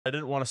I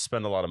didn't want to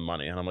spend a lot of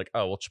money, and I'm like,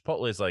 oh well,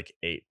 Chipotle is like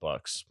 $8.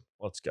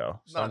 Let's go.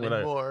 So Not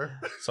anymore.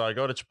 So I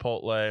go to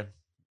Chipotle.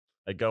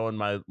 I go in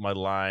my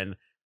line,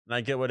 and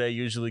I get what I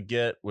usually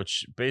get,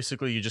 which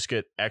basically you just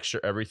get extra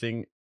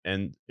everything.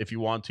 And if you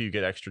want to, you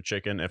get extra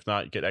chicken. If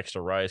not, you get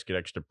extra rice, get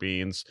extra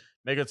beans.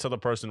 Make it so the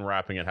person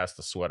wrapping it has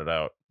to sweat it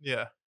out.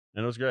 Yeah.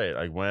 And it was great.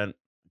 I went,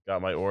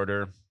 got my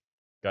order,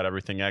 got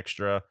everything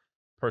extra.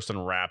 Person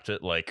wrapped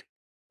it like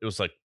it was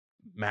like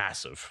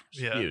massive,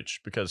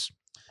 huge, because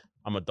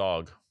I'm a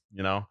dog,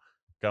 you know?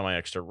 Got my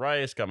extra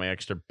rice, got my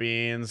extra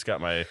beans,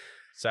 got my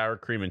sour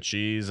cream and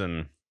cheese,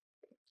 and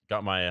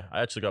I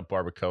actually got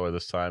barbacoa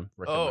this time.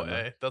 Oh,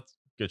 hey, that's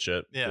good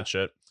shit. Yeah. Good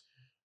shit.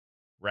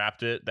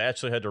 Wrapped it. They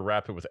actually had to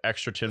wrap it with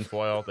extra tin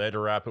foil. They had to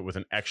wrap it with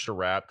an extra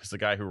wrap because the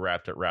guy who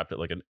wrapped it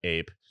like an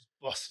ape.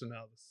 busting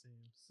out the seams.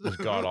 It was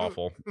god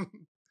awful.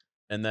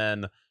 And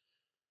then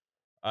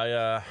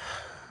I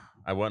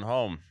went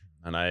home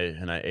and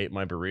I ate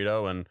my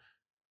burrito, and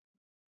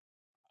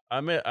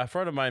a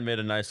friend of mine made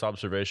a nice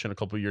observation a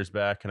couple years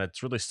back, and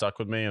it's really stuck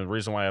with me. And the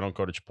reason why I don't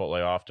go to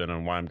Chipotle often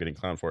and why I'm getting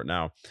clowned for it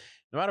now,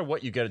 no matter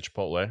what you get at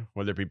Chipotle,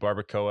 whether it be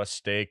barbacoa,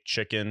 steak,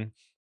 chicken,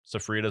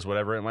 sofritas,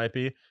 whatever it might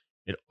be,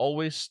 it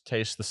always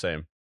tastes the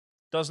same.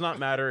 Does not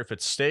matter if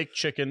it's steak,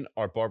 chicken,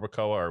 or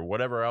barbacoa or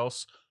whatever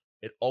else.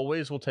 It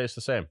always will taste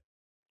the same.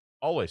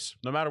 Always,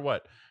 no matter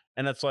what.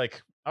 And it's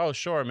like, oh,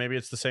 sure, maybe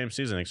it's the same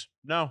seasonings.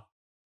 No,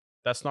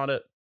 that's not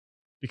it.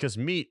 Because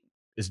meat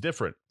is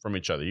different from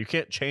each other. You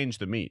can't change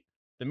the meat.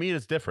 The meat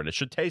is different. It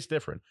should taste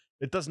different.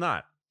 It does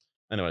not.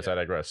 Anyways, I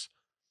digress.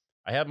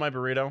 I have my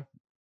burrito.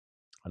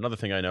 Another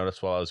thing I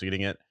noticed while I was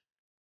eating it,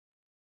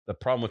 the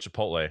problem with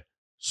Chipotle,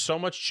 so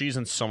much cheese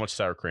and so much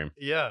sour cream.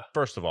 Yeah.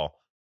 First of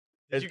all.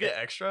 Did you get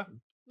extra?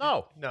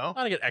 No. No?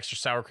 I don't get extra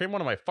sour cream.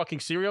 What am I, fucking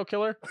serial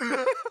killer?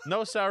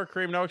 No sour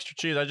cream, no extra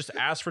cheese. I just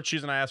asked for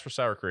cheese and I asked for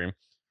sour cream.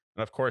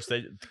 And of course,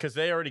 because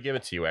they already give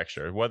it to you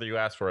extra, whether you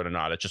ask for it or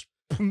not. It's just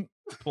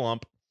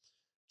plump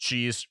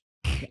cheese.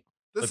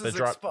 This is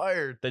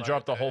expired. They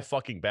drop the whole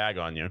fucking bag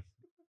on you. And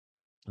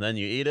then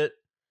you eat it.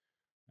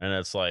 And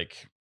it's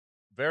like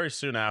very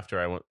soon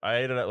after I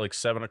ate it at like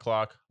 7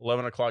 o'clock,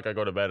 11 o'clock. I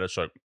go to bed. It's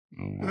like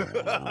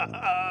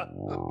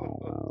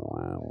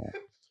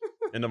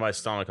into my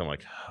stomach. I'm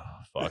like,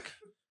 oh, fuck.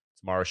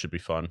 Tomorrow should be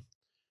fun.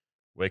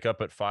 Wake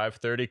up at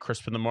 5:30,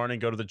 crisp in the morning,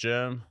 go to the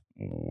gym.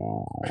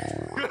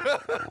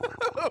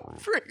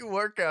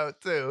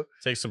 Pre-workout too.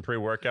 Take some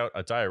pre-workout,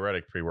 a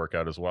diuretic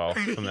pre-workout as well.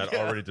 Something that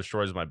already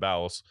destroys my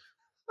bowels.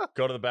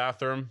 Go to the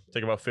bathroom,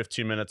 take about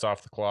 15 minutes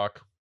off the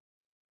clock.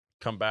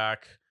 Come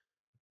back.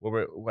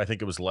 I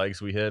think it was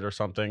legs we hit or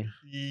something.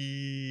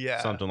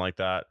 Yeah. Something like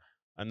that.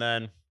 And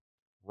then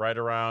right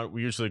around,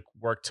 we usually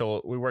work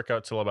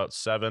out till about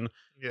 7.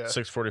 Yeah.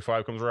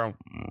 6:45 comes around.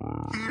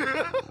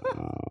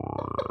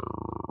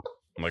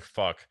 I'm like,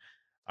 fuck,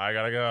 I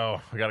gotta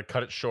go. I gotta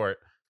cut it short.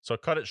 So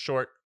cut it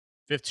short,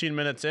 15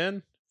 minutes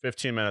in,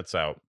 15 minutes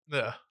out.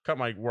 Yeah. Cut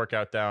my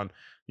workout down.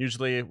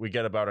 Usually we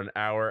get about an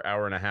hour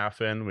and a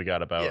half in. We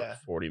got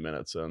about 40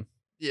 minutes in.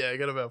 Yeah, I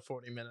got about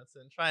 40 minutes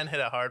in. Try and hit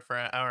it hard for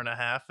an hour and a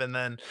half. And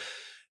then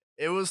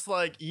it was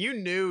like, you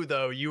knew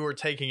though you were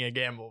taking a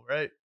gamble,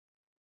 right?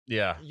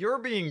 Yeah. You're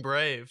being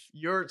brave.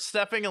 You're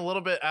stepping a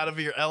little bit out of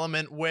your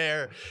element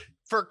where,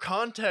 for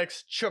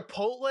context,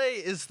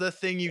 Chipotle is the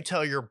thing you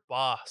tell your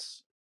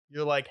boss.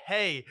 You're like,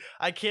 hey,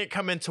 I can't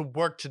come into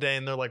work today.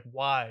 And they're like,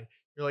 why?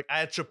 You're like, I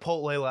had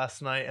Chipotle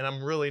last night and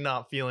I'm really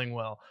not feeling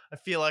well. I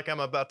feel like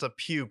I'm about to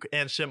puke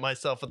and shit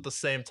myself at the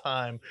same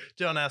time.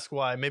 Don't ask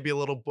why. Maybe a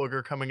little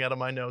booger coming out of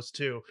my nose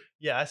too.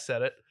 Yeah, I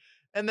said it.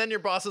 And then your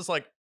boss is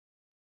like,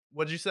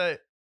 what'd you say?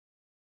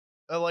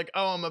 Like,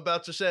 oh, I'm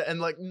about to shit.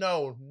 And like,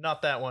 no,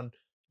 not that one.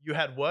 You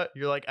had what?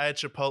 You're like, I had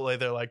Chipotle.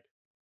 They're like,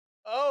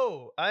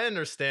 oh, I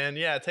understand.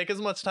 Yeah, take as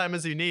much time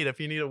as you need. If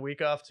you need a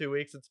week off, 2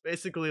 weeks, it's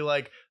basically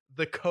like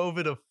the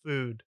COVID of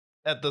food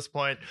at this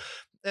point.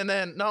 And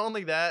then not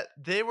only that,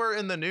 they were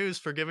in the news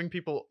for giving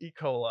people E.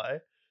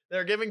 coli.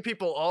 They're giving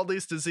people all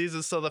these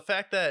diseases. So the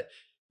fact that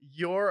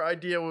your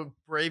idea of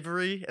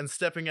bravery and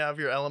stepping out of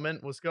your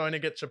element was going to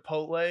get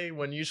Chipotle,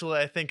 when usually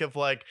I think of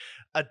like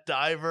a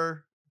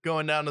diver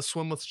going down to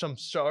swim with some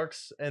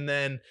sharks, and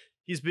then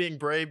he's being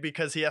brave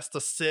because he has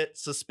to sit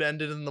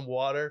suspended in the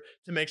water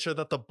to make sure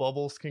that the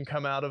bubbles can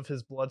come out of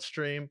his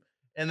bloodstream.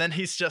 And then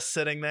he's just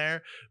sitting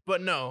there.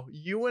 But no,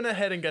 you went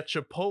ahead and got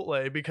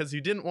Chipotle because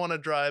you didn't want to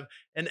drive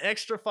an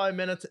extra 5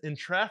 minutes in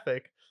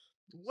traffic.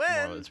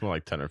 It's more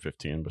like 10 or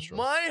 15. But sure.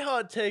 My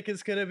hot take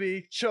is going to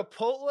be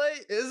Chipotle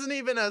isn't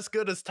even as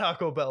good as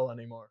Taco Bell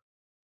anymore.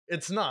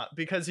 It's not,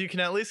 because you can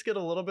at least get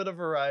a little bit of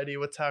variety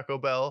with Taco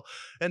Bell.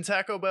 And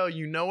Taco Bell,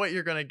 you know what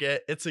you're going to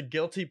get. It's a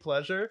guilty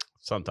pleasure.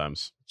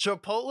 Sometimes.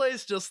 Chipotle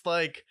is just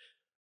like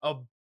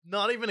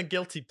not even a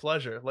guilty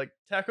pleasure. Like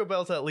Taco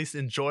Bell's at least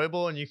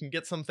enjoyable, and you can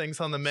get some things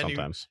on the menu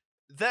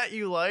that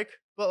you like.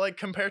 But like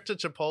compared to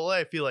Chipotle,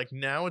 I feel like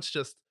now it's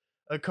just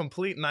a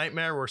complete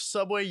nightmare, where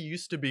Subway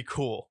used to be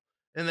cool.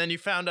 And then you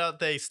found out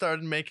they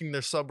started making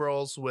their sub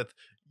rolls with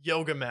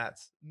yoga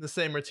mats, the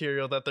same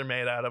material that they're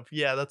made out of.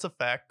 Yeah, that's a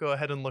fact. Go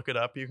ahead and look it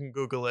up. You can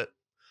Google it.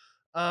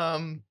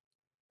 And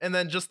And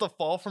then just the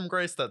fall from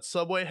grace that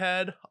Subway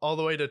had all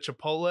the way to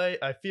Chipotle.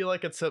 I feel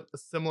like it's a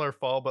similar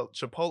fall, but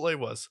Chipotle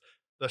was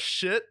the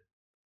shit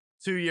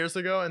 2 years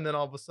ago, and then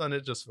all of a sudden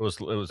it just It was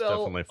fell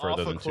definitely off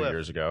further a than 2 cliff.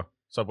 years ago.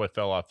 Subway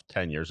fell off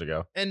 10 years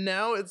ago. And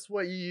now it's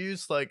what you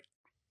use. Like,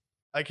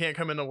 I can't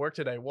come into work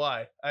today.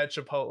 Why? I had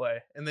Chipotle.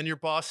 And then your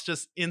boss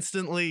just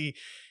instantly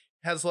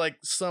has like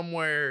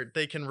somewhere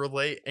they can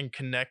relate and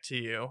connect to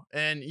you.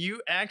 And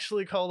you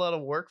actually called out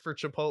of work for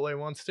Chipotle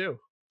once too.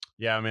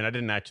 Yeah, I mean, I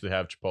didn't actually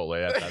have Chipotle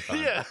at that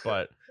time, Yeah.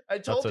 but I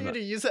told an you to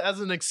use it as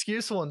an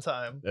excuse one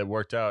time. it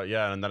worked out.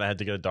 Yeah, and then I had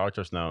to get a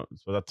doctor's note,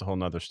 so that's a whole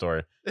nother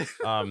story.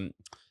 Um,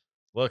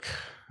 look,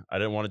 I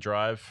didn't want to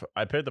drive.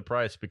 I paid the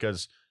price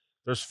because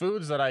there's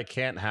foods that I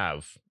can't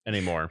have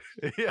anymore.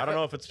 Yeah. I don't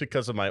know if it's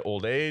because of my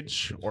old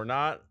age or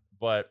not,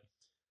 but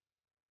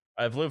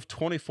I've lived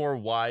 24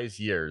 wise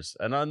years,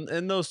 and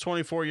in those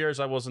 24 years,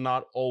 I was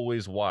not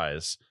always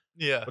wise.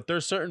 Yeah. But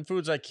there's certain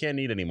foods I can't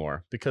eat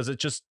anymore because it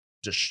just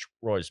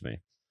destroys me.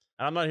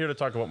 And I'm not here to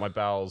talk about my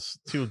bowels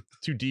too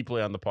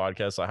deeply on the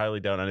podcast. I highly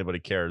doubt anybody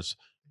cares.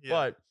 Yeah.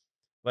 But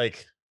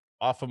like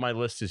off of my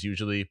list is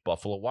usually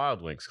Buffalo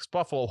Wild Wings, because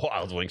Buffalo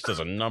Wild Wings does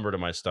a number to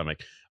my stomach.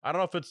 I don't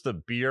know if it's the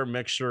beer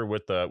mixture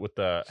with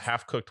the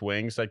half cooked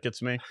wings that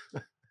gets me,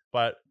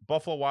 but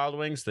Buffalo Wild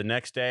Wings, the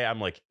next day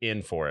I'm like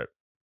in for it.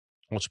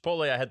 Well,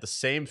 Chipotle, I had the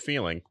same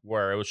feeling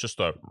where it was just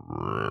a.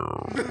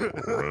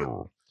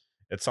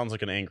 It sounds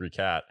like an angry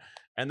cat,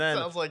 and then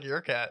Sounds like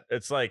your cat.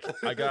 it's like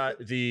I got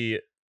the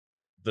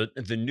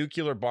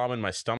nuclear bomb in my stomach.